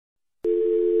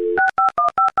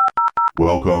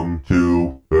Welcome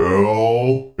to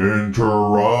Hell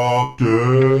Interrupted.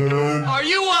 Are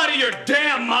you out of your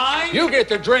damn mind? You get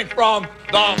to drink from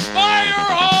the fire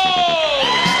hose!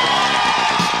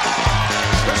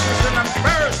 This is an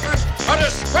embarrassment, a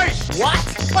disgrace! What?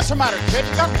 What's the matter, kid?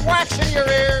 You got wax in your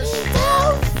ears?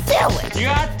 Don't do it. You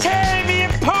are tearing me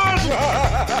apart!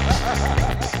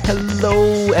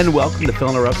 Hello and welcome to Hell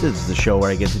Interrupted. This is the show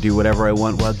where I get to do whatever I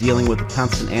want while dealing with the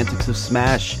constant antics of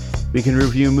Smash. We can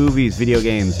review movies, video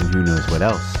games, and who knows what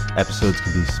else. Episodes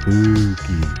can be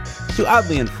spooky, too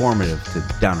oddly informative to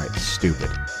downright stupid.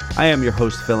 I am your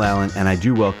host, Phil Allen, and I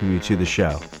do welcome you to the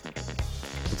show.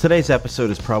 Well, today's episode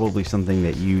is probably something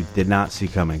that you did not see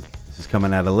coming. This is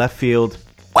coming out of left field.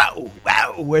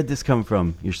 Wow, where'd this come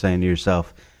from? You're saying to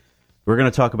yourself. We're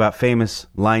going to talk about famous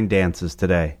line dances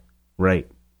today. Right.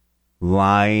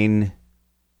 Line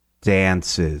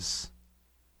dances.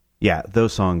 Yeah,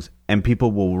 those songs. And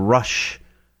people will rush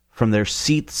from their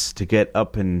seats to get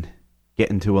up and get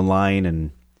into a line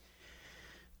and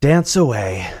dance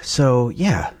away. So,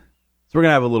 yeah. So we're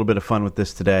going to have a little bit of fun with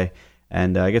this today.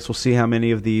 And I guess we'll see how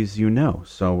many of these you know.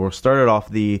 So we'll start it off.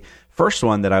 The first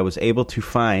one that I was able to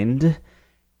find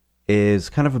is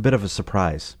kind of a bit of a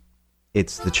surprise.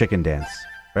 It's the chicken dance,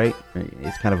 right?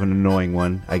 It's kind of an annoying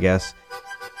one, I guess.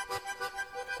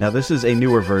 Now, this is a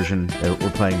newer version that we're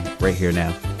playing right here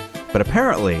now. But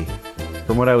apparently,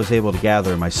 from what I was able to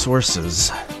gather, my sources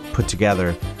put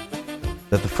together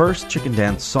that the first chicken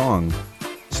dance song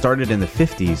started in the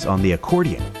 50s on the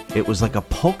accordion. It was like a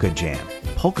polka jam,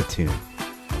 polka tune.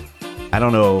 I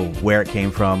don't know where it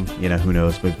came from. You know, who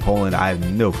knows? Maybe Poland. I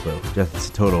have no clue. Just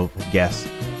a total guess.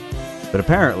 But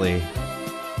apparently,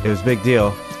 it was a big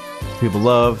deal. People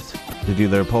loved to do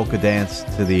their polka dance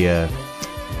to the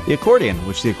accordion,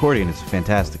 which the accordion is a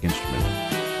fantastic instrument.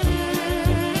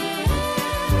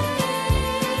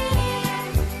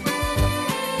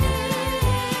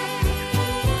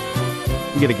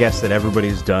 You get a guess that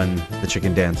everybody's done the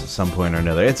chicken dance at some point or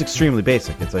another. It's extremely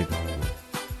basic. It's like,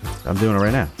 I'm doing it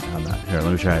right now. I'm not. Here,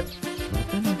 let me try it.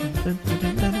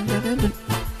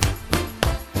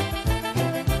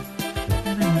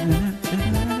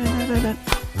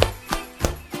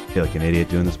 I feel like an idiot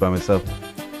doing this by myself.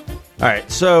 Alright,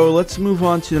 so let's move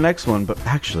on to the next one. But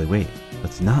actually, wait.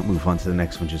 Let's not move on to the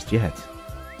next one just yet. A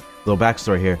little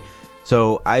backstory here.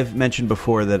 So I've mentioned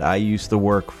before that I used to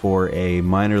work for a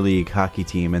minor league hockey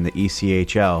team in the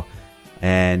ECHL,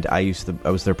 and I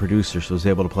was their producer, so I was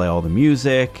able to play all the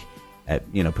music,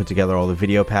 put together all the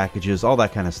video packages, all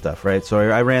that kind of stuff, right? So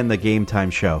I ran the Game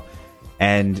Time show,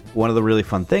 and one of the really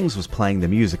fun things was playing the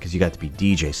music because you got to be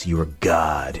DJ, so you were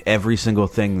God. Every single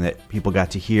thing that people got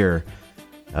to hear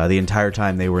the entire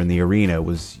time they were in the arena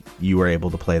was you were able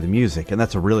to play the music, and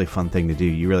that's a really fun thing to do.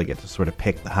 You really get to sort of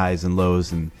pick the highs and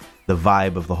lows and the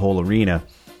vibe of the whole arena.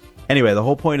 Anyway, the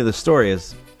whole point of the story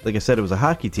is, like I said, it was a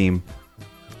hockey team,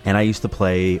 and I used to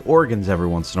play organs every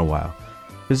once in a while.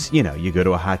 Because, you go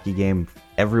to a hockey game,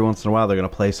 every once in a while they're going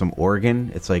to play some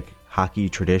organ. It's like hockey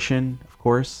tradition, of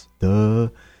course. Duh.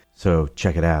 So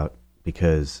check it out,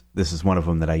 because this is one of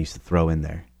them that I used to throw in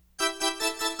there.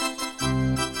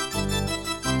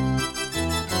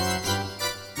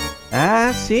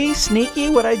 Ah, see? Sneaky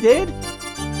what I did?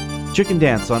 Chicken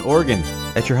dance on organ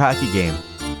at your hockey game.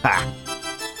 Ha!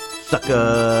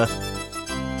 Sucker!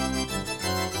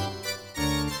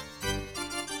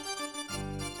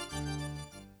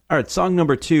 Alright, song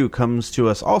number 2 comes to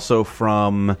us also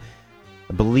from,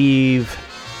 I believe,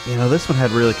 this one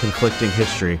had really conflicting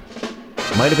history.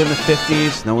 Might have been the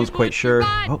 50s, no one's quite sure.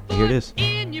 Oh, here it is.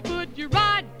 You put your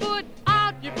right foot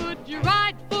out, you put your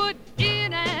right foot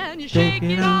in, and you Shake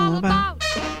it all about.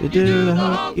 You do the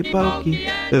hokey pokey.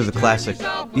 This is a classic.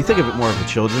 You think of it more of a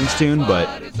children's tune, but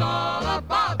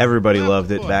everybody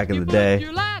loved it back in the day.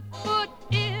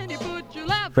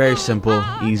 Very simple,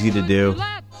 easy to do.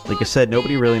 Like I said,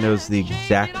 nobody really knows the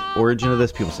exact origin of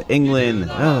this. People say England,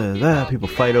 people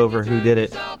fight over who did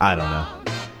it. I don't know.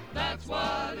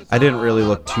 I didn't really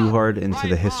look too hard into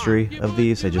the history of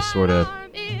these. I just sort of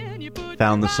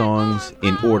found the songs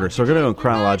in order. So we're going to go in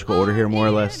chronological order here, more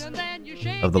or less,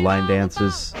 of the line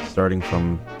dances, starting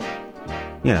from,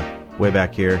 way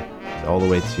back here, all the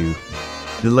way to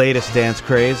the latest dance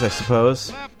craze, I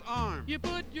suppose.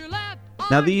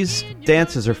 Now, these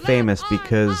dances are famous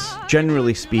because,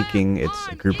 generally speaking, it's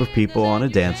a group of people on a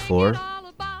dance floor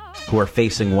who are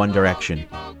facing one direction,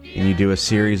 and you do a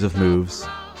series of moves,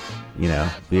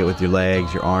 be it with your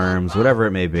legs, your arms, whatever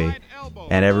it may be,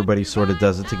 and everybody sort of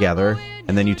does it together,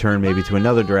 and then you turn maybe to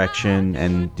another direction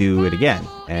and do it again,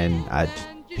 and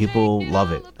people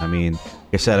love it. I mean,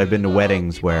 like I said, I've been to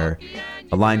weddings where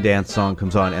a line dance song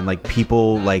comes on and like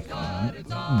people like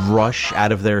rush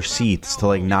out of their seats to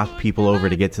like knock people over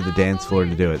to get to the dance floor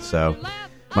to do it. So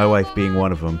my wife being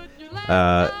one of them.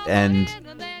 And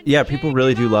yeah, people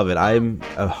really do love it. I'm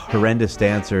a horrendous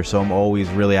dancer, so I'm always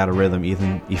really out of rhythm,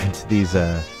 even to these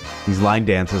line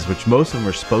dances, which most of them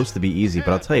are supposed to be easy.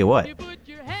 But I'll tell you what,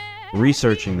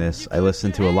 researching this, I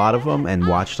listened to a lot of them and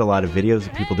watched a lot of videos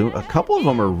of people doing. A couple of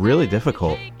them are really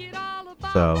difficult,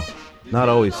 so not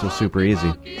always so super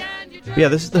easy. But yeah,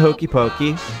 this is the Hokey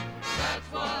Pokey,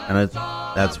 and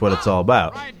that's what it's all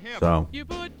about. So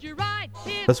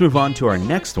let's move on to our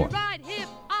next one.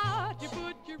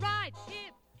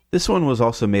 This one was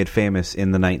also made famous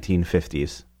in the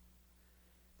 1950s.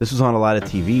 This was on a lot of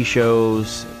TV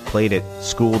shows, played at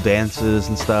school dances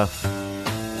and stuff. It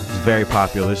was very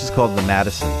popular. This is called the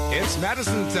Madison. It's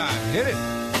Madison time. Hit it.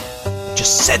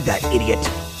 Just said that, idiot.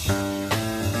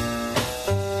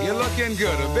 You're looking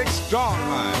good. A big, strong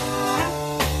line.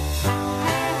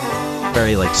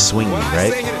 Very, like, swingy, When I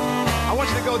right? say hit it, I want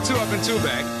you to go 2 up and 2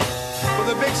 back with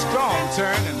a big, strong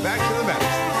turn and back to the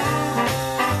Madison.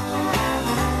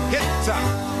 Hit top.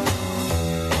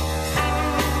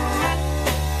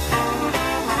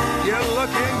 You're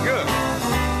looking good.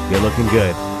 You're looking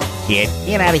good. Kid,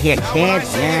 get out of here, Now, when kid. I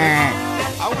say hit it,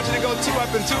 I want you to go 2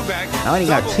 up and 2 back. I only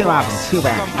got Double 2 up and cross. 2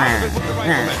 back. Come out of it with the right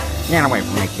leg. Get away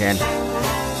from me, kid.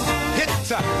 Hit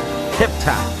top. Tip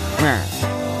top.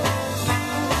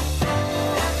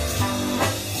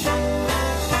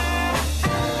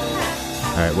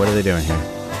 All right, what are they doing here?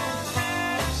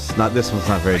 This one's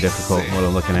not very difficult, what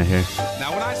I'm looking at here.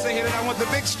 Now, when I say hit it, I want the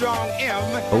big, strong M.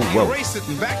 Oh, whoa. Erase it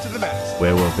and back to the Madison.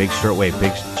 Big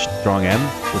strong M?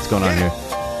 What's going on here?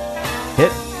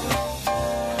 Hit.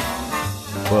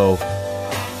 Whoa.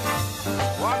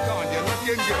 Walk on. You're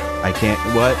looking good. I can't,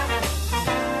 what?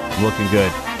 Looking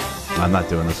good. I'm not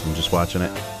doing this, I'm just watching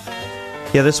it.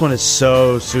 Yeah, this one is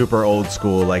so super old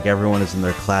school. Like, everyone is in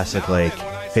their classic, like,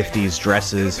 50s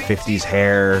dresses, 50s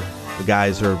hair. The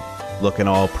guys are looking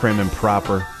all prim and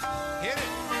proper. Hit it.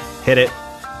 Hit it.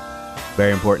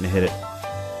 Very important to hit it.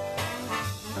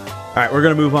 All right, we're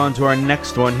going to move on to our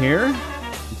next one here.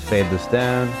 Let's fade this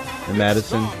down. The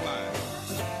Madison. Strong line.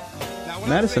 Now,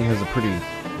 when I Madison say has a hit it, pretty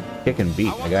kicking beat, I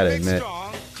want I gotta the big, admit.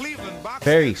 strong Cleveland box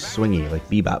Very back. swingy, like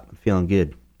bebop. I'm feeling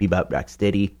good. Bebop, rock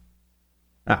steady.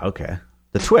 Ah, okay.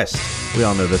 The Twist. We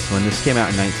all know this one. This came out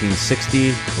in 1960.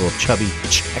 A little chubby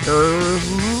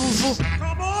checkers.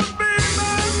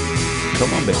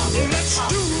 Come on, baby. Yeah.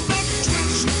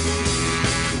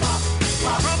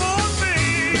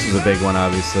 This is a big one,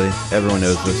 obviously. Everyone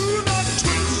knows this.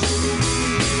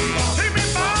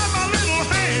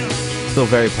 Still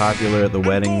very popular at the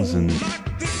weddings, and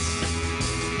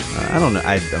I don't know.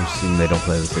 I'm assuming they don't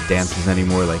play this at dances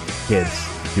anymore, like kids,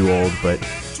 too old, but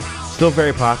still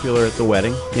very popular at the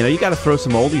wedding. You know, you got to throw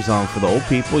some oldies on for the old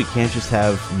people. You can't just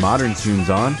have modern tunes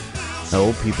on. The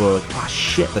old people are like, oh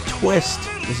shit, the Twist.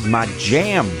 This is my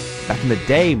jam. Back in the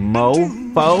day,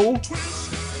 mofo.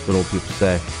 That's what old people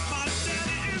say.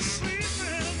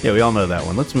 Yeah, we all know that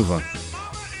one. Let's move on.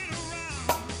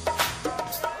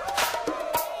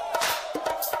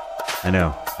 I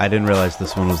know. I didn't realize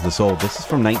this one was this old. This is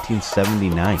from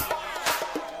 1979.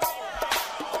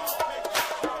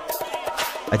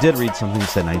 I did read something that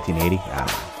said 1980. I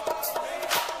don't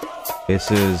know. This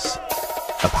is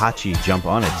Apache, Jump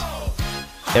On It.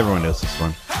 Everyone knows this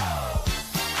one.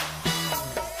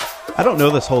 I don't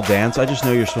know this whole dance. I just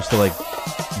know you're supposed to like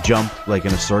jump like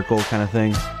in a circle kind of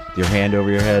thing. With your hand over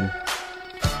your head.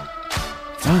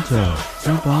 Tonto,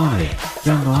 jump on it.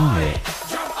 Jump on it.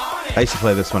 I used to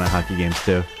play this one at hockey games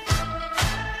too.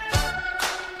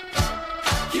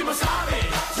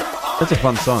 That's a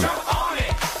fun song.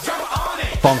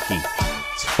 Funky.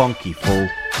 It's funky, fool.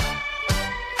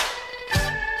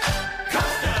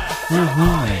 Jump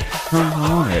on it. Jump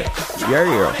on it.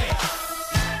 Yeah.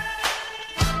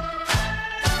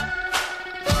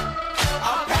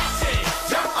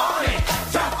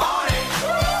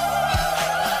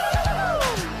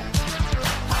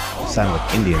 Sound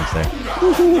like Indians there.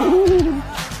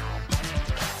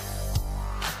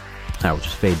 Alright, we'll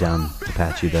just fade down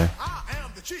Apache there.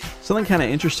 Something kind of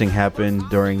interesting happened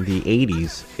during the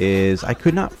 80s is I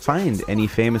could not find any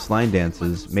famous line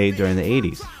dances made during the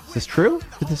 80s. Is this true?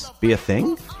 Could this be a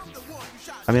thing?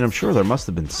 I mean, I'm sure there must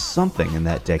have been something in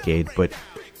that decade, but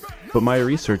my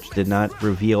research did not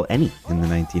reveal any in the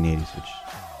 1980s, which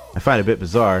I find a bit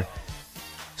bizarre.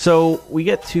 So we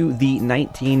get to the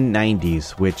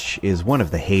 1990s, which is one of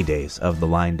the heydays of the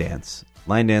line dance.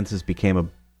 Line dances became a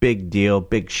big deal,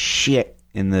 big shit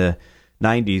in the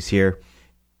 90s here.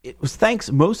 It was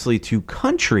thanks mostly to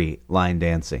country line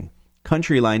dancing.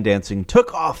 country line dancing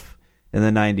took off in the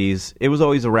 90s. It was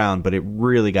always around, but it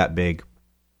really got big.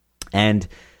 And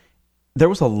there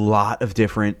was a lot of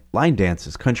different line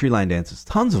dances, country line dances,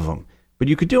 tons of them. But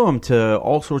you could do them to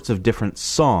all sorts of different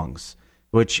songs,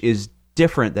 which is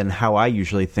different than how I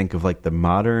usually think of like the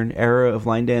modern era of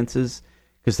line dances,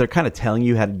 because they're kind of telling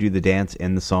you how to do the dance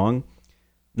in the song.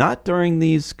 Not during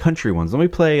these country ones. Let me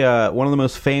play one of the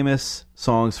most famous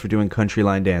songs for doing country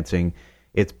line dancing.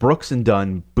 It's Brooks and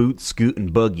Dunn, Boot, Scoot,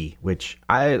 and Boogie, which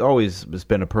I always has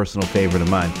been a personal favorite of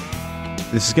mine.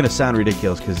 This is going to sound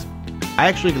ridiculous because I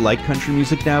actually like country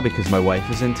music now because my wife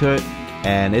is into it,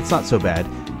 and it's not so bad.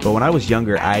 But when I was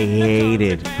younger, I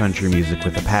hated country music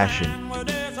with a passion.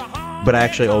 But I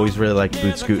actually always really liked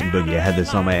Boot, Scoot, and Boogie. I had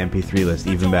this on my MP3 list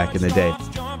even back in the day.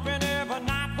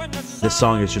 This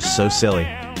song is just so silly.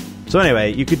 So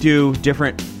anyway, you could do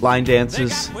different line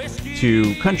dances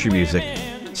to country music.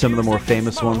 Some of the more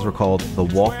famous ones were called the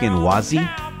Walkin' Wazzy,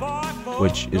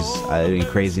 which is a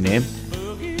crazy name.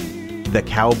 The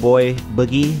Cowboy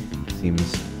Boogie,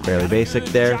 seems fairly basic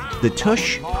there. The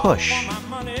Tush Push,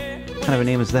 what kind of a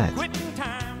name is that?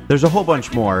 There's a whole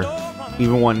bunch more,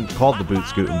 even one called the Boot,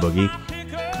 Scoot, and Boogie.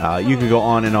 You could go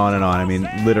on and on and on. I mean,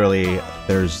 literally,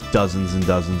 there's dozens and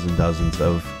dozens and dozens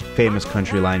of famous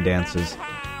country line dances.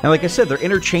 And like I said, they're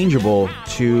interchangeable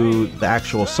to the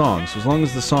actual song. So as long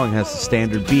as the song has the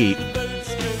standard beat,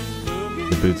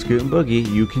 the Boot, Scoot, and Boogie,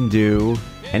 you can do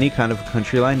any kind of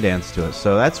country line dance to it.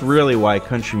 So that's really why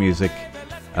country music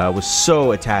was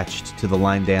so attached to the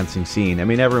line dancing scene. I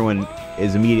mean, everyone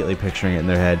is immediately picturing it in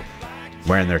their head,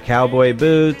 wearing their cowboy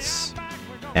boots,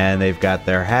 and they've got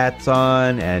their hats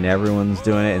on, and everyone's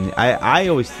doing it. And I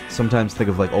always sometimes think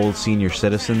of like old senior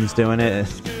citizens doing it.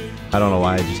 I don't know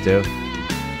why, I just do.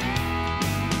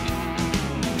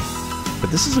 But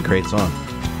this is a great song.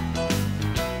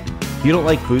 If you don't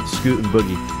like Boot, Scoot, and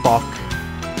Boogie, fuck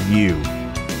you.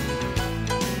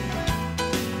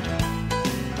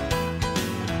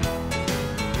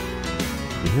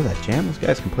 You hear that jam? Those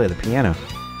guys can play the piano.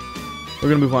 We're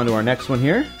going to move on to our next one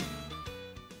here.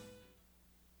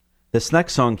 This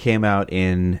next song came out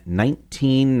in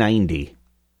 1990.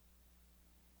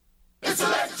 It's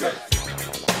electric.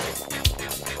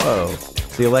 Whoa.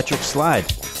 It's the Electric Slide.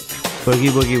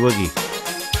 Boogie, Boogie, Woogie.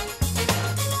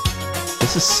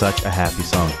 This is such a happy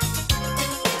song.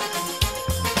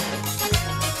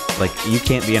 Like, you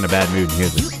can't be in a bad mood and hear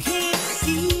this.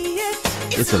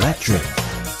 It's electric.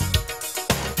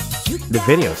 The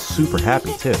video is super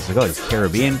happy, too. It's like all these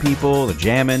Caribbean people, they're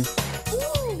jamming,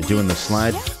 they're doing the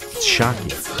slide. It's shocking,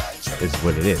 is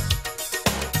what it is.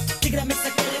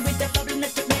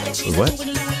 What?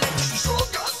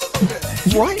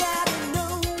 What?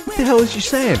 What the hell is she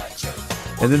saying?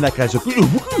 And then that guy's like, Boogie,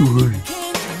 woogie, woogie.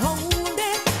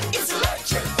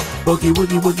 Boogie,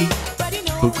 woogie,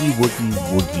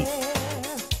 woogie.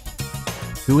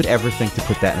 Who would ever think to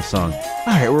put that in a song?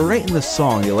 Alright, we're right in the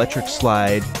song, the Electric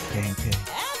Slide. Okay.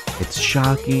 It's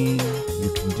shocking.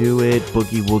 You can do it.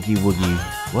 Boogie, woogie, woogie.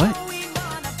 What?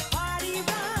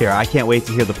 Here, I can't wait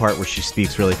to hear the part where she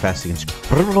speaks really fast against.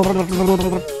 Coming,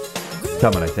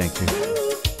 I think.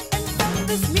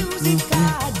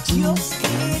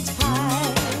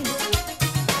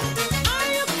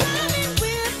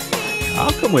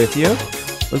 I'll come with you.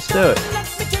 Let's do it.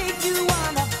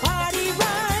 Party,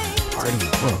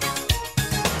 whoa.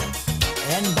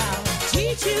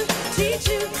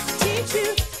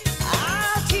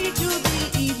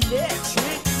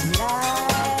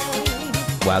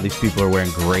 Wow, these people are wearing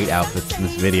great outfits in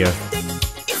this video.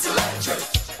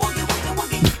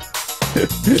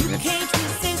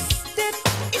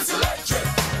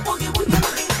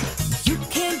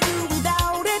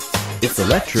 It's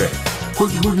electric.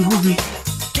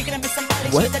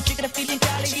 What?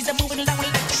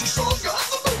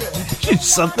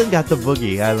 Something got the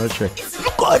boogie. I'm not sure.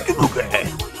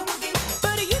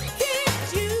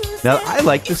 Now, I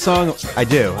like this song. I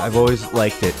do. I've always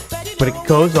liked it. But it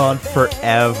goes on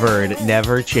forever and it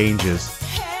never changes.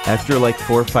 After like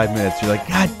 4 or 5 minutes, you're like,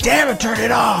 God damn it, turn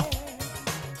it off!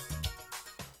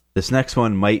 This next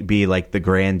one might be like the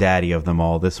granddaddy of them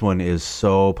all. This one is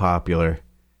so popular.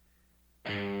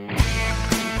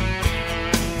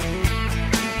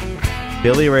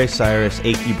 Billy Ray Cyrus,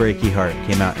 Achy Breaky Heart,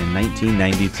 came out in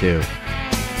 1992.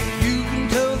 You can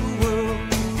tell the world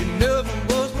you never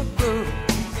was my girl.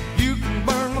 You can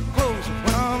burn my clothes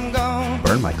when I'm gone.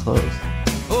 Burn my clothes.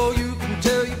 Oh, you can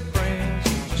tell your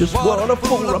friends Just wanna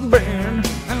fool a band.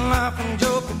 and laugh and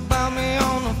joke about me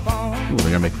on the phone. Ooh,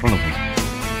 they're gonna make fun of him.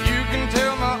 You can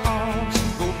tell my arms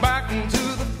go back into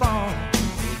the farm.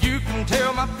 You can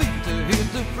tell my feet to hit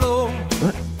the floor.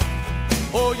 What?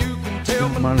 Or you can tell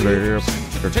my lips,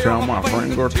 to tell my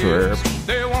fingertips.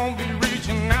 They won't be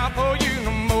reaching out for you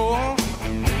no more.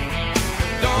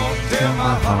 Don't tell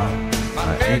my heart,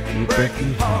 my achy,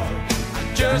 breaky heart.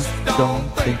 I just don't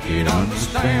think you'd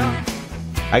understand.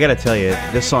 I gotta tell you,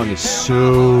 this song is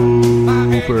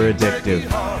super addictive.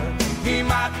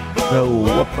 Blow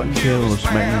up and kill this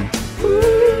man.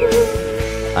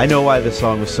 I know why this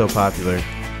song was so popular,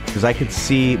 because I could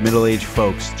see middle-aged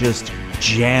folks just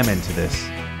jamming to this.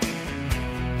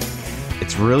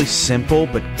 It's really simple,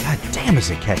 but god damn is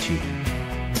it catchy.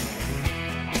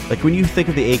 Like when you think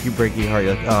of the Achy Breaky Heart,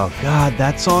 you're like, oh god,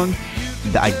 that song?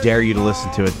 I dare you to listen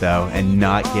to it though, and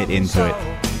not get into it.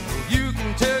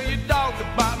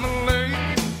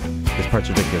 This part's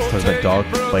ridiculous. Talks about dog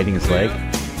biting his leg.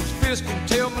 His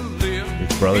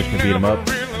brothers can beat him up.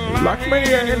 Like me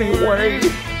anyway.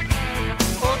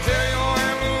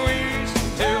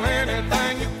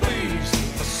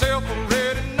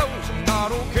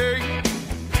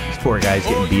 This poor guy's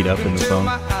getting beat up in the song.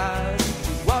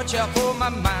 Watch out for my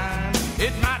mind.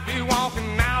 It might be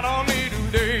walking out on me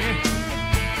today.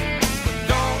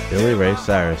 Billy Ray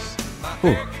Cyrus.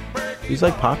 Whew. He's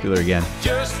like popular again.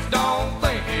 Just don't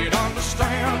think he'd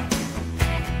understand.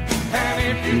 And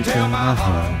if you tell my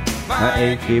heart, my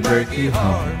achy breaky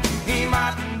heart, he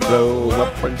might blow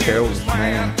up and kill this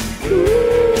man.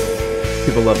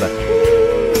 People love that.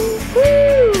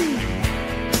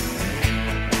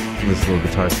 And this little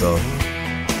guitar solo.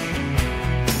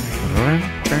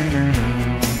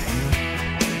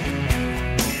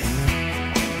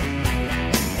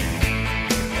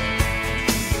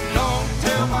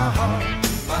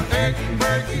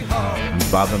 I'm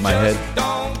bobbing my head.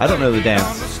 I don't know the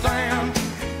dance.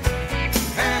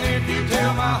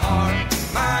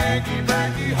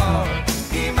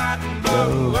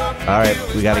 Alright,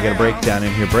 we gotta get a breakdown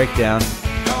in here. Breakdown.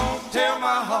 Don't tell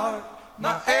my heart,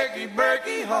 my achy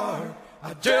breaky heart.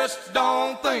 I just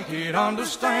don't think he'd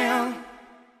understand.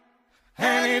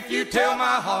 And if you tell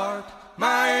my heart,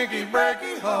 my achy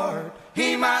breaky heart,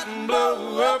 he mightn't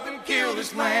blow up and kill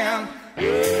this man.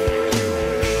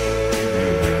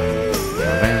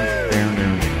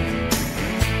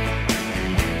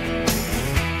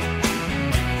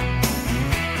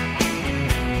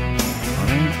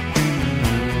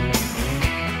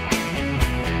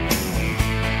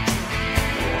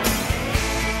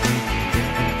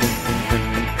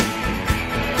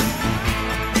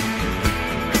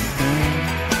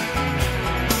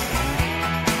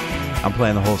 I'm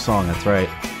playing the whole song, that's right.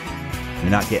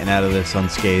 You're not getting out of this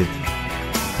unscathed.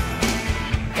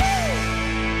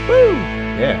 Woo!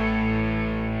 Yeah.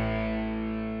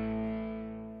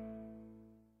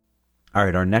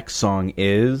 Alright, our next song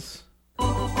is...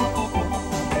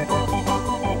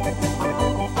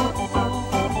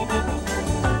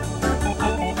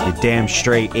 You're damn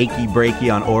straight, Achy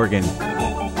Breaky on organ.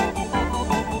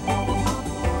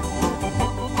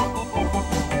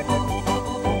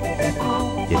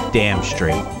 You're damn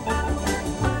straight.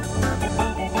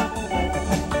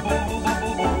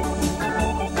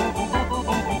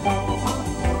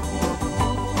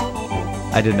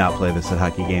 I did not play this at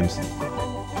hockey games,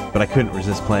 but I couldn't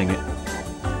resist playing it.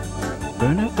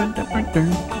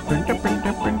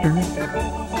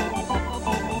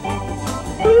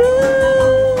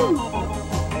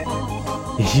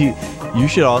 You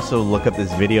should also look up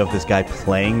this video of this guy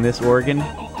playing this organ.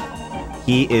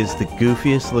 He is the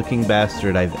goofiest looking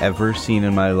bastard I've ever seen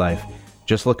in my life.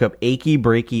 Just look up Achy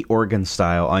Breaky organ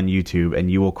style on YouTube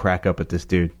and you will crack up at this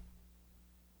dude.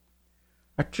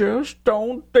 I just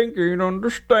don't think he'd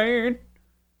understand.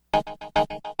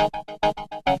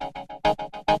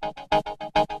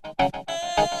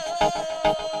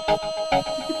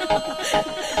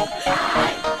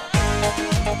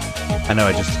 I know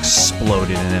I just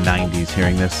exploded in the 90s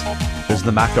hearing this. There's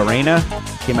the Macarena.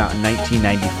 Came out in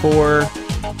 1994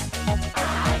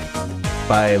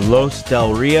 by Los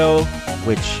Del Rio,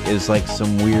 which is like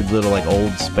some weird little like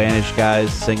old Spanish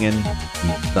guys singing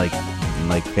like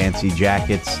fancy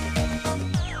jackets.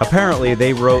 Apparently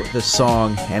they wrote this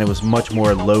song and it was much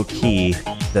more low-key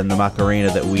than the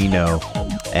Macarena that we know,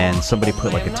 and somebody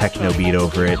put like a techno beat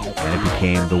over it and it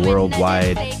became the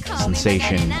worldwide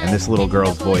sensation. And this little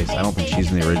girl's voice, I don't think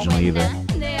she's in the original either.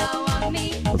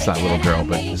 Well, it's not a little girl,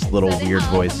 but this little weird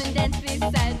voice.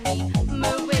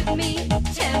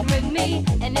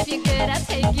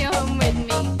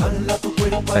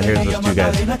 And here's those two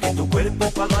guys. I have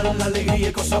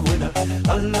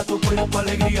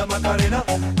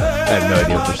no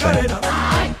idea what they're saying.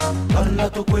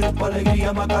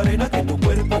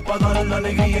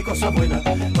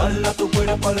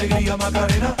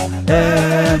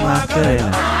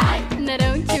 Now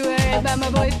don't you worry about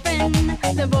my boyfriend,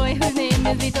 the boy whose name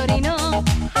is Vitorino.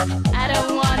 I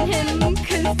don't want him,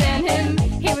 couldn't stand him,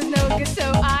 he was no good,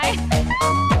 so I...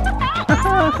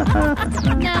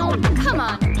 Now, come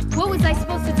on, what was I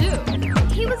supposed to do?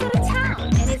 He was out of town,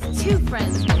 and his two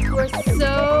friends were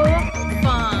so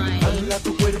fine.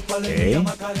 Okay,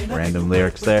 random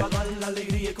lyrics there.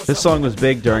 This song was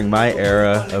big during my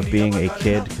era of being a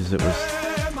kid because it was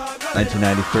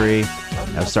 1993.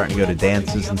 I was starting to go to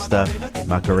dances and stuff.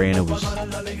 Macarena was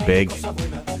big.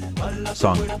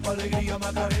 Song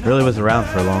really was around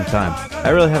for a long time. I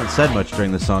really haven't said much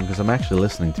during the song because I'm actually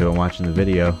listening to it and watching the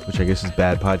video, which I guess is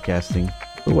bad podcasting.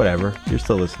 But whatever, you're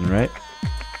still listening, right?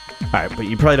 Alright, but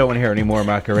you probably don't want to hear any more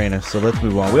Macarena, so let's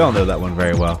move on. We all know that one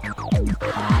very well.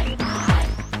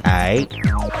 Alright. I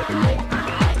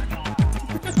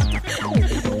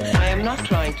am not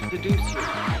trying to seduce you.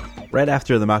 Right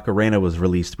after the Macarena was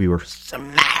released, we were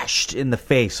smashed in the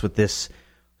face with this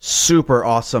super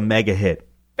awesome mega hit.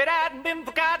 If it hadn't been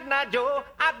for Cotton Eye Joe,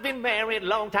 I'd been married a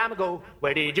long time ago.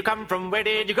 Where did you come from? Where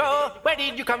did you go? Where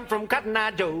did you come from, Cotton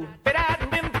Eye Joe? If it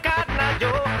hadn't been for Cotton Eye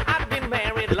Joe, I'd been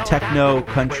married a long time ago. Techno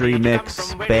country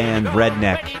mix band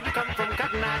Redneck.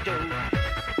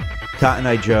 Cotton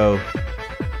Eye Joe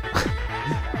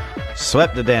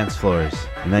swept the dance floors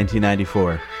in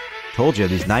 1994. Told you,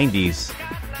 these 90s,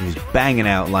 he was banging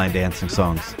out line dancing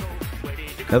songs.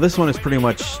 Now this one is pretty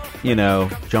much, you know,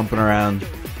 jumping around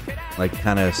like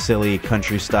kind of silly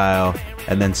country style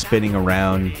and then spinning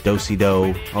around,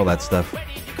 do-si-do, all that stuff.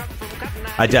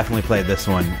 I definitely played this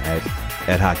one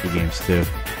at hockey games too.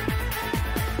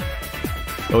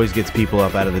 Always gets people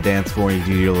up out of the dance floor and you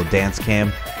do your little dance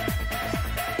cam.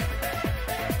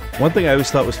 One thing I always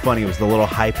thought was funny was the little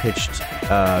high-pitched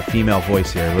female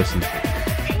voice here. Listen.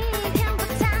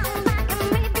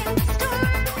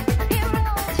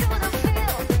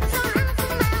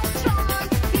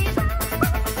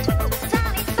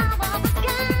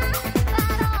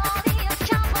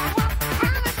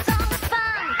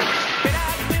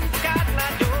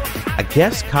 I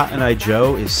guess Cotton Eye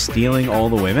Joe is stealing all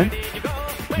the women.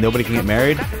 Nobody can get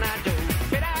married. If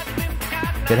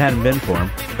it hadn't been for him,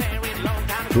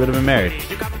 he would have been married.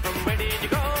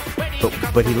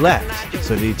 But he left.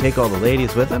 So did he take all the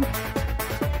ladies with him?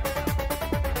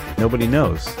 Nobody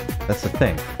knows. That's the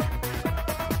thing.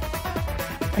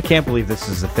 I can't believe this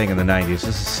is a thing in the 90s. This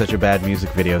is such a bad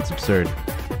music video. It's absurd.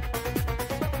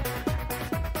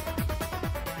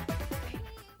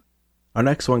 Our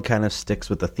next one kind of sticks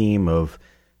with the theme of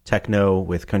techno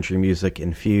with country music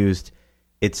infused.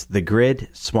 It's The Grid,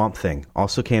 Swamp Thing.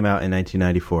 Also came out in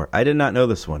 1994. I did not know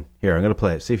this one. Here, I'm going to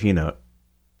play it. See if you know it.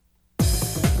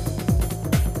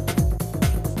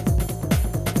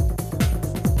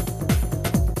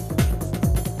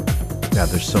 God,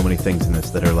 there's so many things in this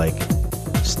that are like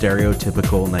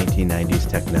stereotypical 1990s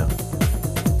techno.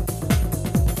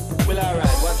 Well,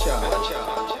 alright, watch out.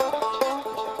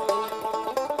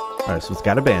 Alright, so it's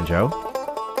got a banjo.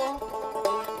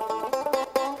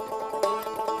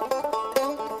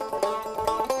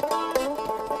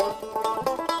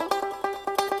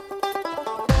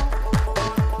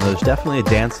 Now, there's definitely a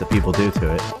dance that people do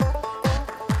to it.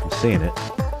 I'm seeing it.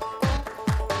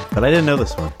 But I didn't know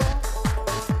this one.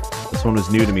 This one was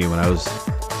new to me when I was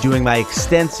doing my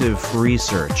extensive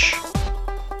research.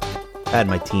 I had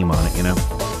my team on it, you know.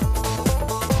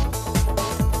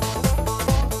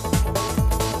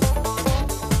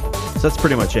 So that's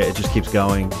pretty much it. It just keeps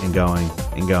going and going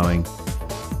and going.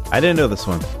 I didn't know this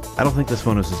one. I don't think this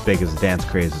one was as big as a dance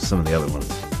craze as some of the other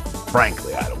ones.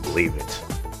 Frankly, I don't believe it.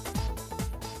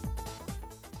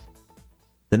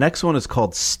 The next one is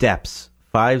called Steps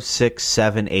 5, 6,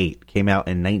 7, 8. Came out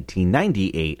in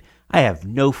 1998. I have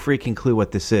no freaking clue what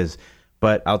this is,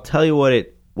 but I'll tell you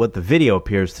what the video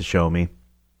appears to show me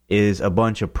is a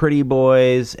bunch of pretty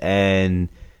boys and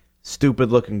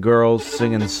stupid-looking girls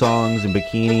singing songs in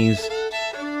bikinis.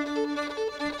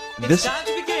 This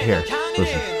here,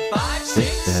 listen. 6,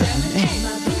 7,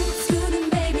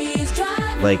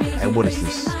 8. Like, what is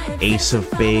this? Ace of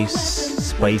Base,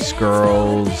 Spice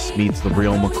Girls meets the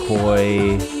Real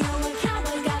McCoy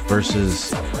versus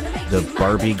the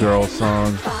Barbie Girl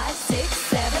song.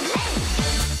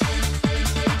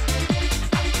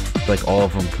 Like all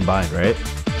of them combined, right?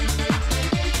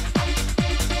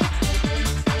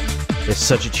 It's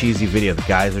such a cheesy video. The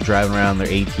guys are driving around their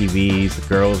ATVs. The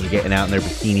girls are getting out in their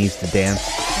bikinis to dance.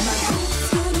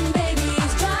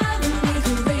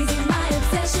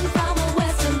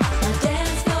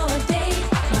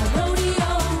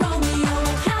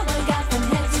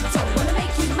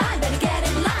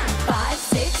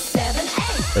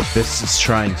 Like, this is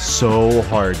trying so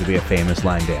hard to be a famous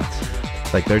line dance.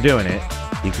 Like, they're doing it,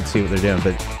 you can see what they're doing,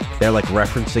 but they're like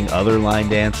referencing other line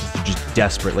dances. They're just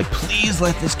desperate. Like, please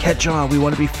let this catch on. We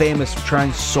want to be famous. We're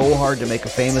trying so hard to make a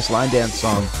famous line dance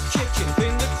song.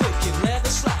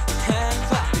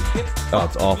 Oh,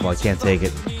 it's awful. I can't take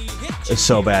it. It's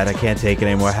so bad. I can't take it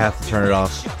anymore. I have to turn it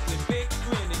off.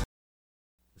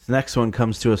 This next one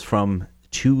comes to us from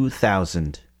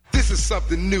 2000. This is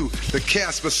something new, the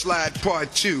Casper Slide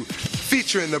Part 2,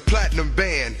 featuring the Platinum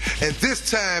Band, and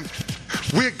this time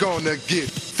we're gonna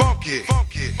get funky.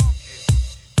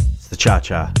 It's the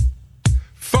Cha-Cha.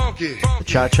 Funky. The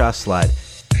Cha-Cha Slide.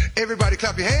 Everybody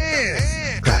clap your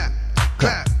hands. Clap,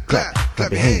 clap, clap,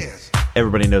 clap your hands.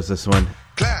 Everybody knows this one.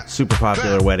 Super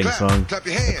popular wedding song.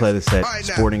 They play this at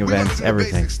sporting events,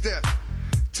 everything.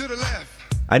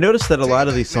 I noticed that a lot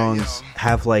of these songs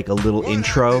have like a little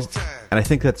intro, and I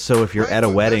think that's so if you're at a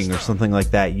wedding or something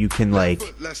like that, you can like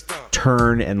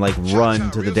turn and like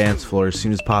run to the dance floor as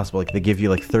soon as possible. Like they give you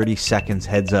like 30 seconds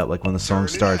heads up, like when the song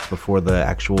starts before the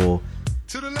actual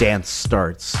dance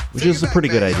starts, which is a pretty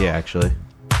good idea actually.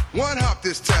 One hop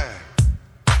this time.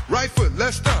 Right foot,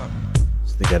 let's stomp.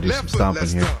 So they gotta do some stomping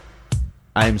here.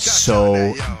 I'm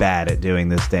so bad at doing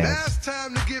this dance.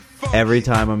 Every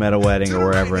time I'm at a wedding or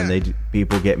wherever and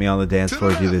people get me on the dance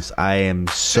floor to do this, I am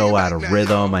so out of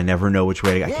rhythm. I never know which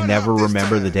way to go. I can never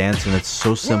remember the dance, and it's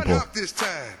so simple.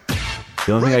 The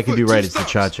only thing I can do right is the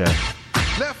cha-cha.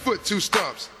 Left foot, 2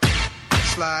 stumps.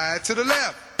 Slide to the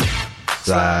left.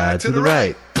 Slide to the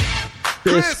right.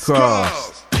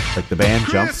 Crisscross. Like the band,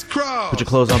 jump. Put your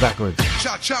clothes on backwards.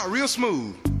 Cha-cha, real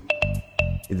smooth.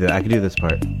 I can do this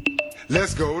part.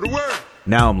 Let's go to work.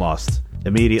 Now I'm lost.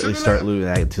 Immediately start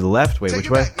losing. To the left. Wait, which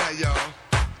way? Yeah,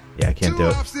 I can't do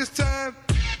it.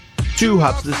 2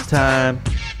 hops this time.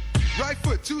 Right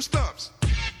foot, 2 stumps.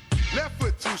 Left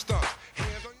foot, 2 stumps.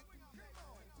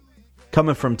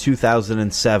 Coming from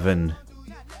 2007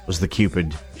 was the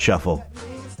Cupid Shuffle.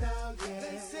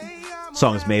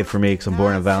 Song is made for me because I'm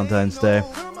born on Valentine's Day.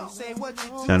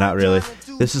 No, not really.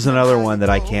 This is another one that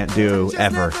I can't do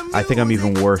ever. I think I'm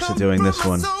even worse at doing this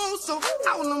one.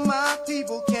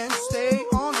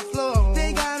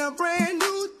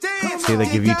 See, they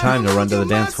give you time to run to the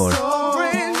dance floor.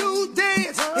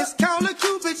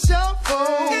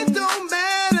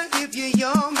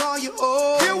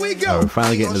 Oh, we're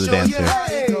finally getting to the dance here.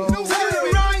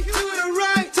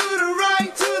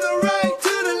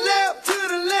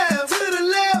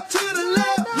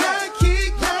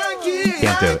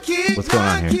 Can't do it. What's going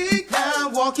on here? No,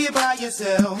 walk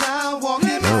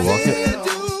it.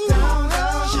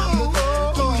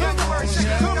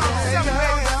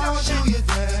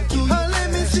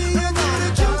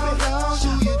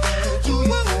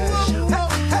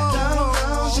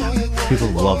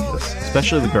 People love this,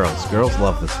 especially the girls. Girls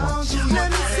love this one.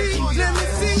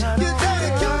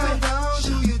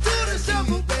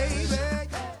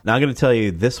 Now I'm going to tell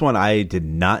you, this one I did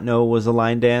not know was a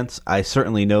line dance. I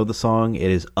certainly know the song.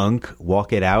 It is Unk,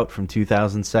 Walk It Out from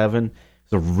 2007.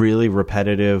 It's a really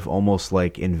repetitive, almost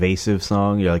like invasive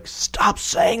song. You're like, stop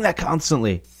saying that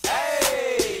constantly.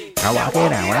 Hey, I walk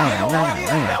it out. Walk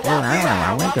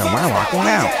it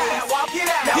out.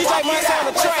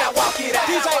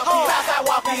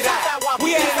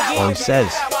 Oh, he says.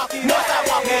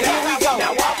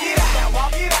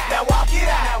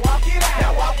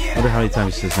 I wonder how many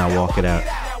times he says, now walk it out.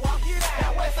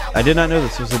 I did not know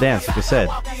this was a dance, like I said.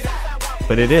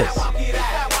 But it is.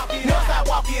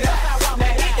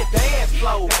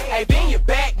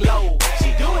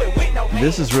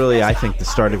 This is really, I think, the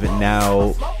start of it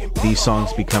now. These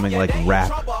songs becoming like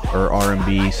rap or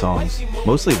R&B songs.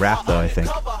 Mostly rap, though, I think.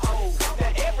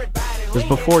 Because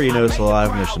before, you notice a lot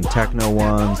of them, there's some techno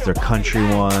ones, there are country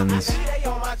ones.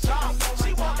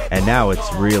 And now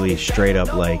it's really straight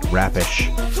up like rapish.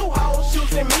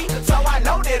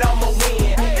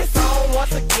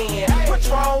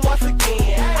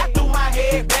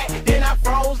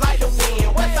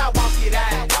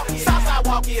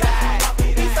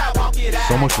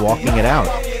 So much walking it out.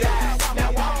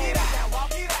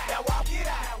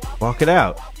 Walk it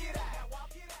out.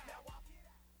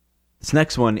 This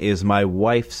next one is my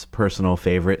wife's personal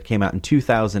favorite. It came out in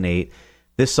 2008.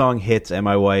 This song hits and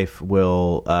my wife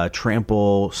will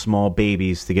trample small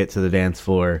babies to get to the dance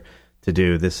floor to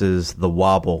do. This is The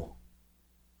Wobble.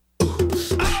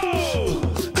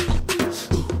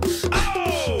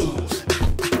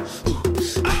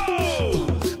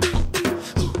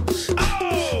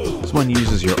 This one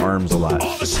uses your arms a lot.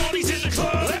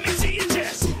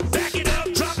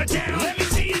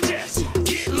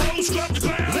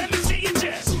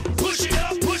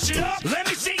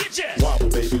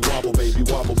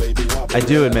 I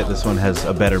do admit this one has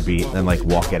a better beat than like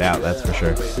Walk It Out, that's for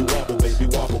sure.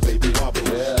 baby, wobble, baby, wobble.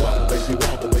 Wobble, baby,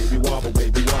 wobble, baby, wobble,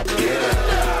 baby, wobble. Yeah.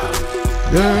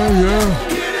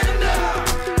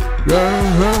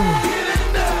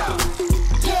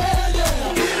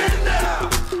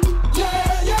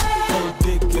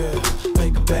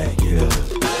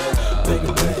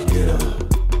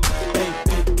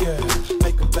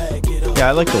 Yeah,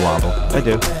 I like the wobble. I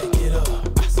do.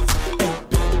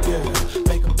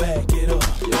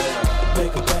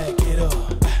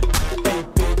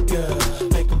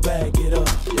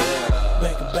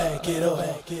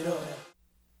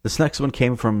 This next one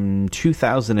came from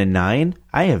 2009.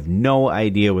 I have no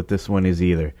idea what this one is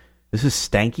either. This is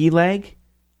Stanky Leg.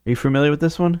 Are you familiar with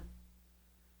this one?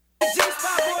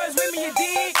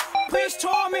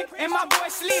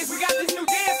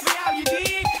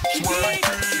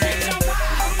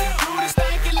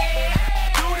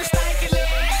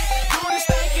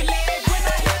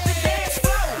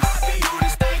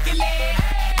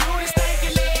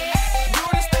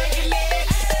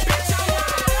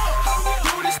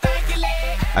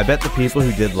 I bet the people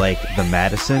who did, like, the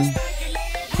Madison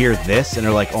hear this and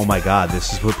are like, oh my god,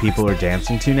 this is what people are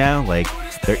dancing to now? Like,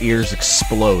 their ears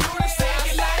explode.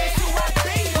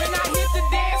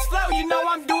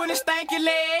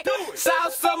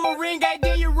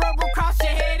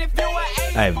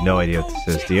 I have no idea what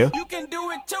this is, do you?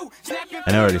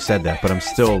 I know I already said that, but I'm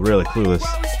still really clueless.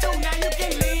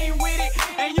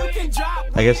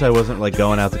 I guess I wasn't, like,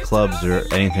 going out to clubs or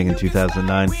anything in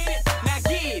 2009.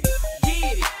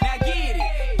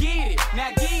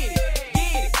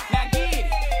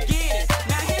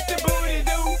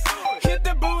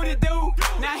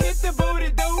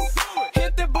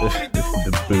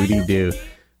 The booty do.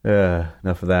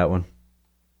 Enough of that one.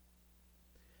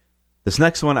 This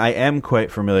next one I am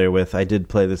quite familiar with. I did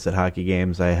play this at hockey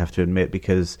games, I have to admit,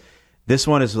 because this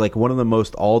one is like one of the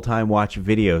most all-time watched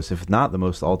videos, if not the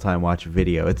most all-time watched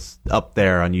video. It's up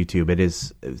there on YouTube. It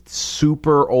is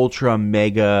super, ultra,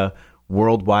 mega,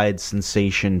 worldwide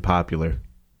sensation popular.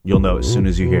 You'll know as soon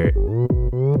as you hear it.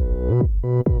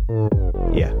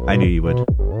 Yeah, I knew you would.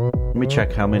 Let me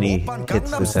check how many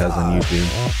hits this has on YouTube.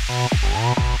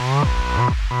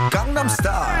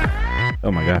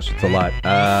 Oh my gosh, it's a lot.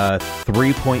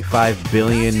 3.5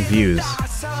 billion views.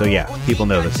 So yeah, people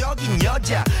know this. I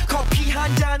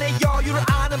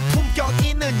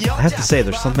have to say,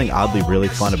 there's something oddly really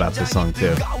fun about this song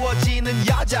too.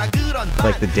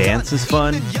 Like, the dance is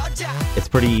fun. It's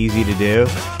pretty easy to do.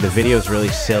 The video is really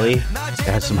silly. It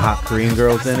has some hot Korean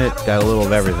girls in it. Got a little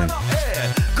of everything.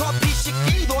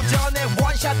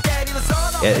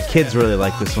 Yeah, the kids really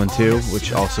like this one too,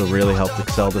 which also really helped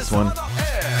excel this one.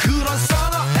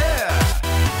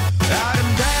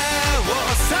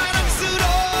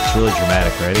 It's really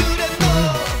dramatic, ready?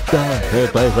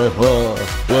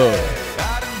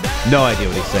 No idea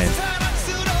what he's saying.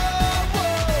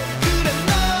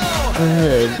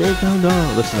 Listen to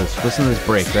this. Listen to this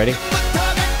break. Ready?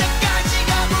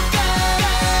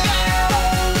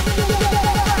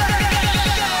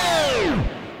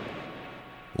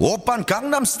 Oppan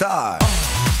Gangnam Style.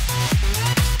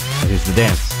 Here's the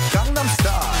dance.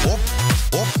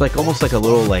 It's like almost like a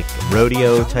little like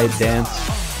rodeo type dance.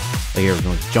 Like you're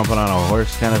jumping on a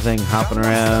horse kind of thing, hopping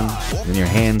around. In your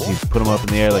hands, you put them up in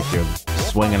the air like you're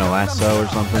swinging a lasso or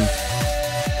something.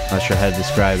 Not sure how to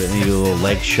describe it. You do a little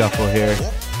leg shuffle here.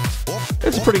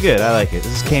 It's pretty good. I like it.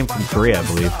 This came from Korea, I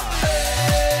believe.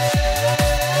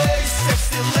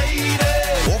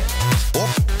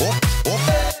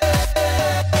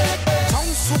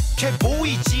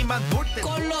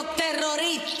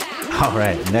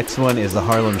 Alright, next one is the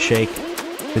Harlem Shake.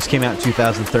 This came out in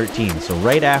 2013, so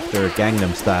right after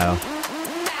Gangnam Style.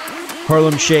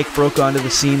 Harlem Shake broke onto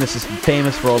the scene. This is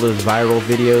famous for all those viral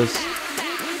videos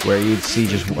where you'd see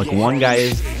just like one guy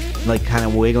is like kind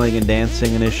of wiggling and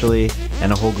dancing initially,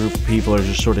 and a whole group of people are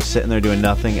just sort of sitting there doing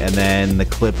nothing, and then the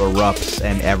clip erupts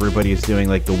and everybody is doing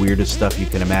like the weirdest stuff you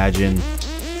can imagine.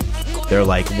 They're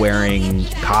like wearing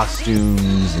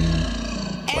costumes and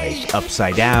like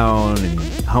upside down and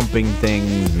humping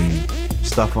things and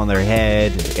stuff on their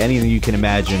head, anything you can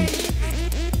imagine.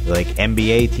 Like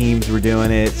NBA teams were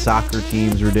doing it, soccer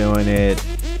teams were doing it,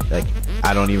 like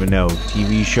I don't even know,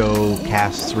 TV show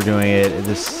casts were doing it.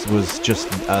 This was just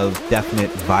a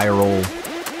definite viral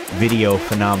video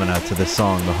phenomena to the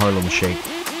song, the Harlem Shake.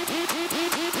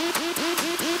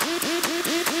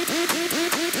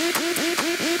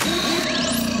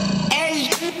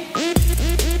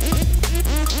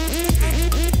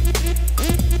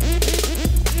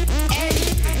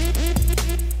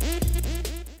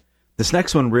 This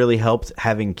next one really helped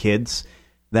having kids.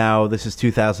 Now, this is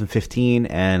 2015,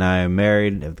 and I'm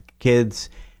married, have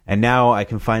kids, And now I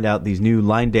can find out these new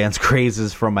line dance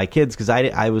crazes from my kids because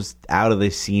I was out of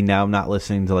this scene now. I'm not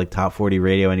listening to like Top 40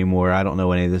 radio anymore. I don't know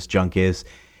what any of this junk is.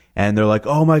 And they're like,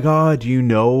 oh my God, do you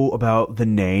know about the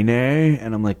Nene?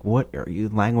 And I'm like, what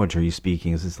language are you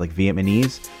speaking? Is this like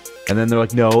Vietnamese? And then they're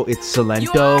like, no, it's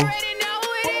Salento.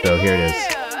 So here it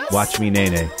is. Watch me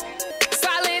Nene.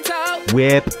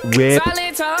 Whip, whip.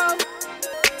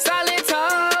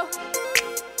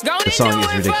 The song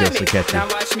is ridiculously catchy. Now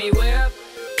watch me whip.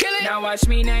 Now watch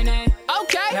me Nene.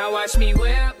 Okay. Now watch me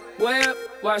whip, whip.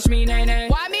 Watch me Nene.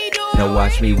 Why me do it? Now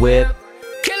watch me whip.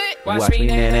 Kill it. Watch me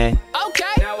Nene. Okay.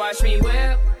 Now watch me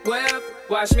whip, whip.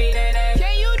 Watch me Nene.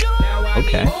 Can you do it? Now watch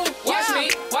okay. me. Ooh, watch me.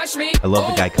 Watch me. I love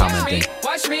the guy commenting.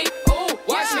 Watch me. Ooh,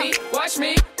 watch me. Watch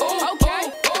me. Ooh,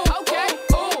 okay. Okay.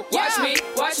 Ooh, watch me.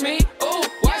 Watch me. Ooh,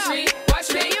 watch me.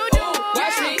 Watch me. You do.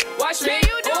 Watch me. Watch me.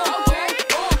 You do. Okay.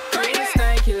 Do the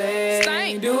stanky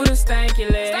leg. Do the stanky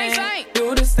leg.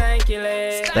 Do the stanky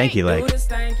leg. Stanky leg.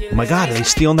 Oh my God, are they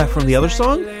stealing that from the other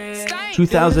song?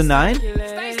 2009?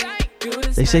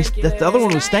 They say that the other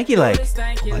one was Stanky Leg.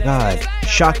 Oh my God.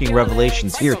 Shocking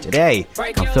revelations here today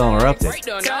on Film Erupted.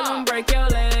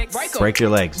 Break your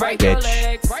legs, bitch.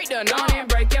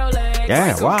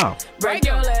 Yeah, wow. Break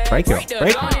them. Break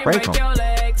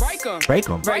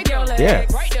them. Yeah.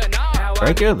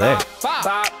 Break your leg.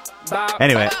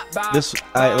 Anyway, this,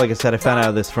 like I said, I found out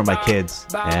of this from my kids.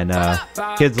 And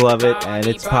kids love it, and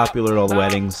it's popular at all the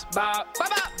weddings.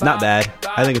 Not bad.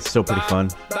 I think it's still pretty fun.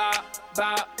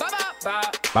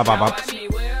 Bop, bop, bop.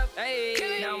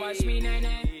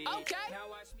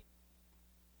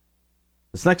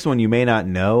 This next one you may not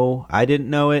know. I didn't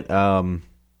know it. Our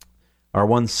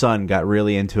one son got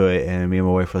really into it, and me and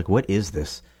my wife were like, what is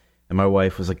this? And my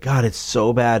wife was like, God, it's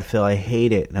so bad, Phil. I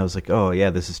hate it. And I was like, oh, yeah,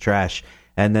 this is trash.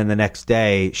 And then the next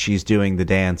day, she's doing the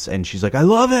dance, and she's like, I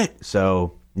love it.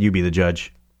 So you be the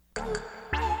judge.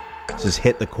 This is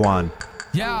Hit the Quan.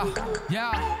 Yeah.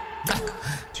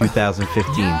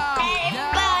 2015.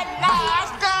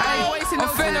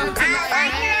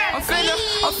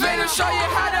 I'm finna show you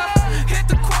how to hit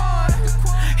the quad,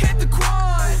 hit the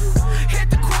quad, hit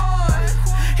the quad,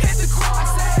 hit the quad. I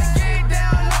said get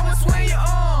down low and swing your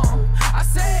arm. I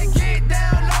said get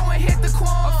down low and hit the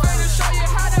quad. I'm finna show you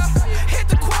how to hit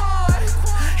the quad,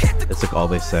 hit the quad. That's like all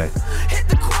they say. Hit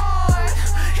the quad,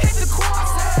 hit the quad. I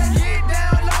said get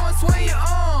down low and swing your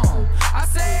arm. I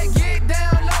said get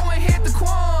down low and hit the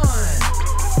quad.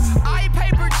 I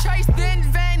paper chase then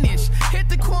vanish. Hit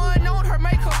the quad on her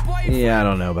make her boyfriend. Yeah, I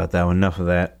don't know about that one. Enough of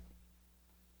that.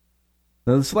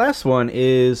 Now, this last one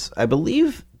is, I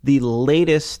believe, the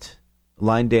latest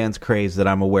line dance craze that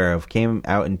I'm aware of. Came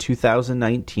out in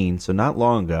 2019, so not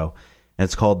long ago. And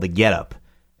it's called the Get Up.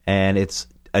 And it's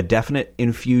a definite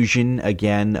infusion,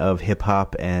 again, of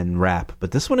hip-hop and rap.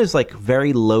 But this one is, like,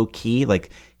 very low-key.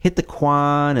 Like, Hit the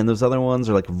Quan and those other ones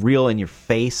are, like, real in your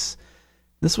face.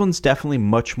 This one's definitely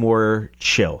much more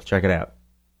chill. Check it out.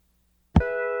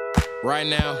 Right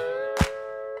now,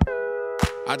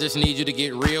 I just need you to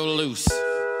get real loose.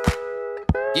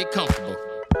 Get comfortable.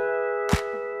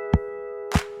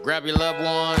 Grab your loved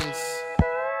ones,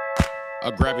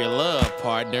 or grab your love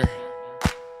partner.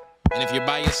 And if you're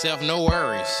by yourself, no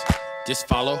worries. Just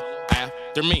follow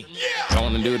after me.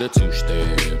 Gonna do the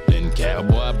two-step, then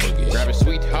cowboy boogie. Grab a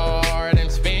sweetheart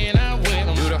and spin out with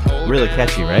them. Do the whole really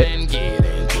catchy, right? And get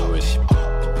into it.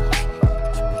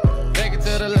 Take it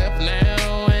to the left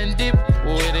now and dip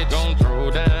with it. Don't throw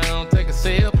down, take a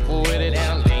sip with it.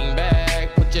 And lean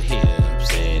back, put your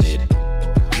hips in it.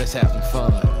 Let's have some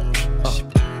fun.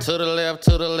 To the left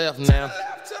now.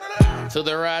 To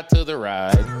the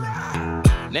right.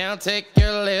 Now take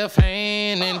your left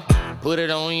hand and put it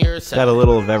on your side. Got a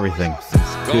little of everything.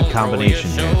 Good combination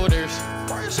here.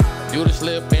 Do the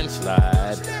slip and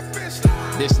slide.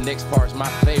 This next part's my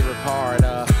favorite part,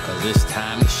 cause it's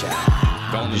time to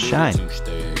shine. To shine.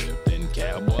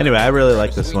 Anyway, I really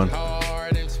like this one.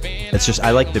 It's just,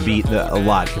 I like the beat a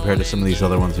lot compared to some of these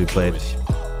other ones we played.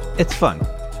 It's fun.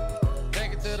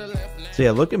 So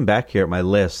yeah, looking back here at my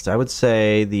list, I would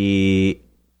say the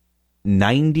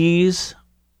 90s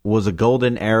was a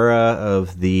golden era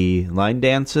of the line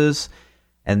dances,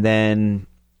 and then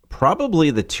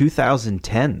probably the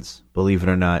 2010s, believe it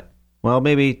or not. Well,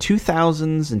 maybe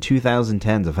 2000s and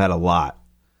 2010s have had a lot.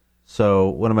 So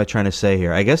what am I trying to say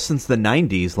here? I guess since the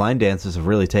 90s, line dances have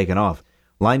really taken off.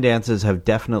 Line dances have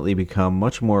definitely become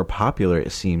much more popular,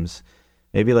 it seems.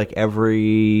 Maybe like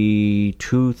every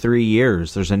 2-3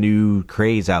 years, there's a new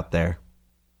craze out there.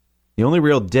 The only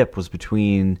real dip was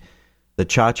between the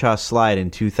Cha-Cha Slide in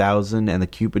 2000 and the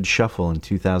Cupid Shuffle in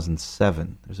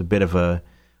 2007. There's a bit of a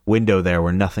window there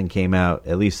where nothing came out,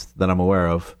 at least that I'm aware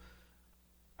of.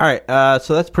 All right,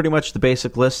 so that's pretty much the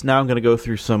basic list. Now I'm going to go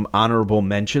through some honorable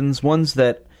mentions, ones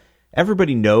that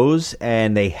everybody knows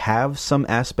and they have some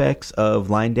aspects of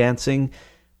line dancing.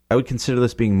 I would consider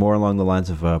this being more along the lines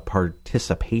of a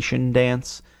participation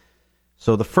dance.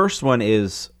 So the first one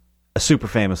is a super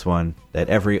famous one that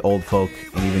every old folk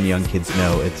and even young kids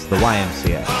know. It's the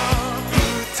YMCA.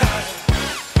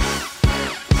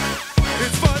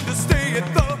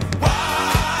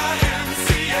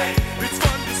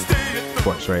 Of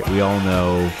course, right? We all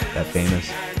know that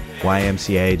famous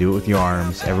YMCA, do it with your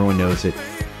arms. Everyone knows it.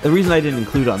 The reason I didn't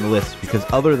include it on the list is because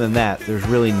other than that, there's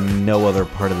really no other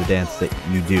part of the dance that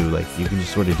you do. Like, you can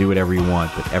just sort of do whatever you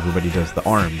want, but everybody does the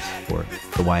arms for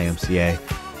the YMCA.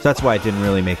 So that's why it didn't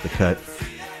really make the cut.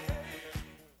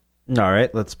 All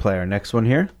right, let's play our next one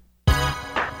here.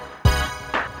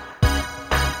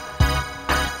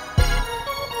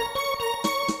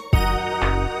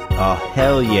 Oh,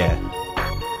 hell yeah.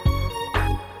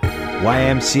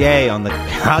 YMCA on the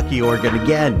hockey organ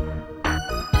again.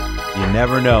 You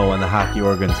never know when the hockey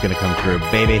organ's going to come through,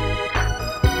 baby.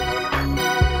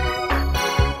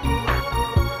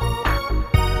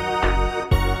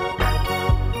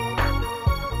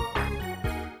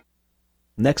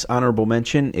 Next honorable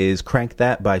mention is Crank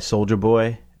That by Soulja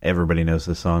Boy. Everybody knows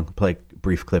this song. I'll play a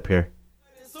brief clip here.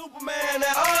 Crank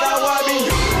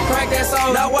that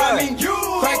song, now what?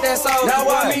 Crank that song, now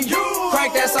what?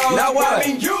 Crank that song, now what?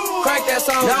 Crank that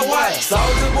song, now what?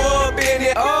 Soulja Boy been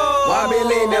it, oh. Why me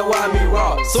lean that, why me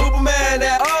rock? Superman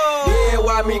that, oh. Yeah,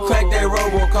 why me crack that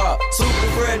RoboCop? Super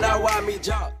friend, now why me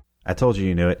jock? I told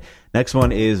you knew it. Next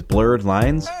one is Blurred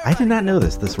Lines. I did not know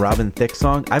this Robin Thicke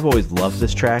song. I've always loved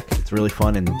this track. It's really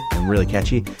fun and really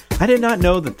catchy. I did not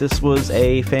know that this was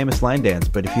a famous line dance,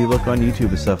 but if you look on YouTube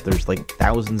and stuff, there's like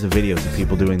thousands of videos of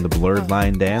people doing the blurred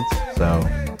line dance. So,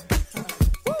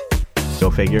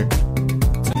 go figure.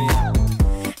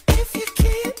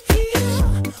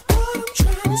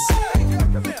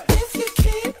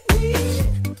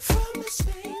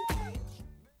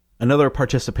 Another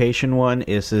participation one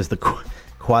is the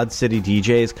Quad City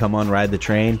DJs Come On Ride the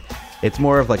Train. It's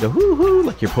more of like a hoo-hoo,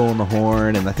 like you're pulling the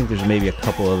horn, and I think there's maybe a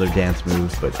couple other dance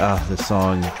moves, but this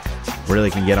song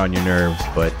really can get on your nerves,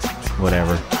 but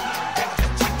whatever.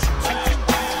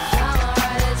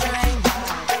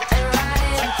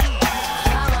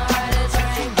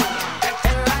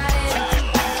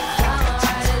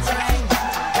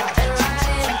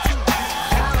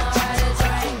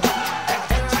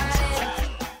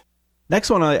 Next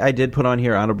one I did put on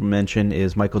here, honorable mention,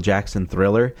 is Michael Jackson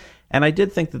Thriller. And I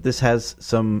did think that this has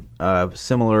some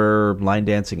similar line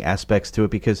dancing aspects to it,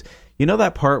 because you know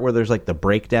that part where there's like the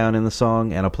breakdown in the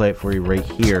song, and I'll play it for you right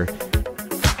here.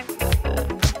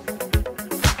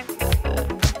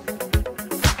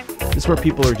 This is where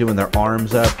people are doing their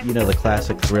arms up, you know, the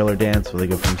classic Thriller dance where they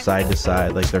go from side to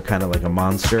side like they're kind of like a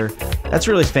monster. That's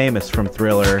really famous from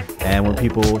Thriller, and when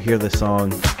people hear this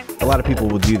song, a lot of people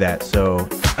will do that, so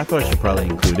I thought I should probably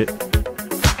include it.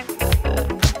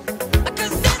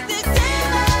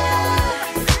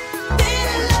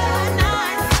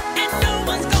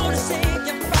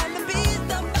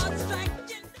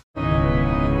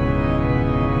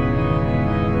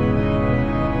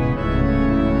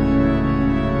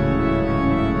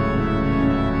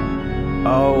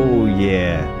 Oh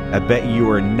yeah, I bet you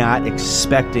were not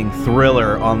expecting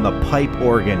Thriller on the pipe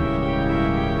organ.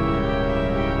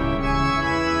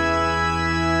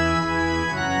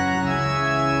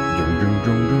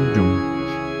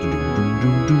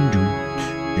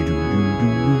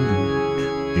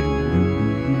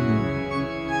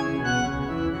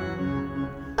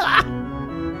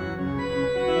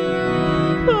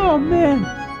 Oh man,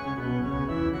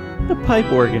 the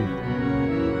pipe organ.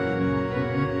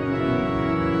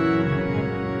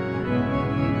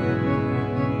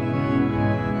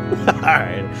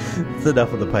 Alright, it's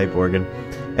enough of the pipe organ.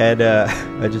 And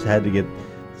I just had to get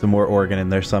some more organ in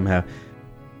there somehow.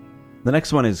 The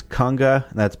next one is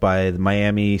Conga. That's by the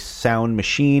Miami Sound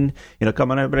Machine. You know,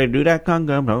 come on, everybody, do that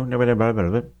conga. No,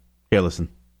 here, listen.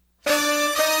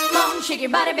 Come on, shake your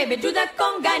body, baby, do that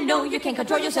conga. No, you can't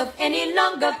control yourself any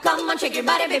longer. Come on, shake your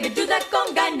body, baby, do that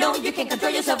conga. No, you can't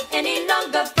control yourself any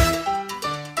longer.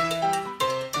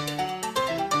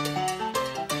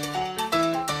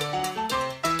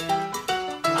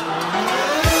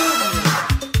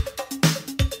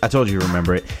 I told you to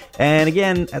remember it. And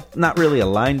again, not really a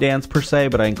line dance per se,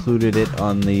 but I included it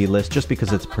on the list just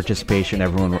because it's participation.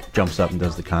 Everyone jumps up and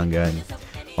does the conga and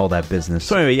all that business.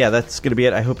 So anyway, yeah, that's going to be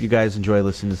it. I hope you guys enjoy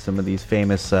listening to some of these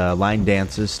famous line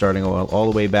dances, starting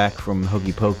all the way back from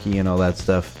Hokey Pokey and all that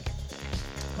stuff.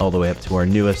 all the way up to our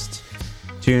newest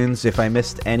tunes. If I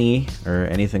missed any or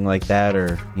anything like that,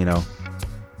 or, you know,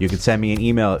 you could send me an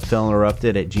email at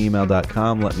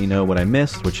philinterrupted@gmail.com. Let me know what I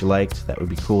missed, what you liked. That would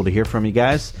be cool to hear from you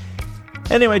guys.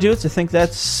 Anyway, dudes, I think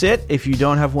that's it. If you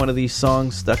don't have one of these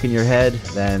songs stuck in your head,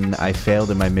 then I failed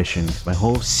in my mission. My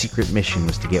whole secret mission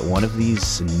was to get one of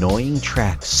these annoying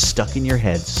tracks stuck in your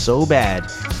head so bad.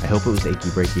 I hope it was Achy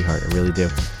Breaky Heart. I really do.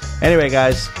 Anyway,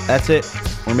 guys, that's it.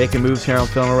 We're making moves here on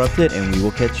Phil Interrupted, and we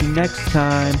will catch you next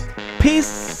time.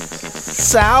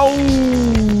 Peace out!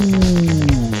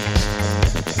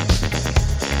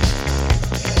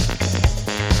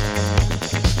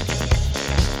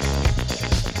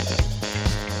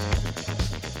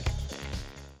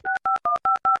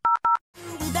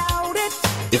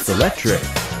 It's electric.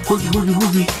 Boogie, boogie,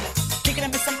 boogie.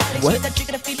 What?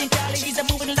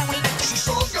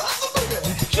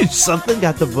 Something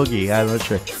got the boogie. I'm not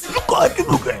sure. Got the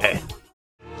boogie.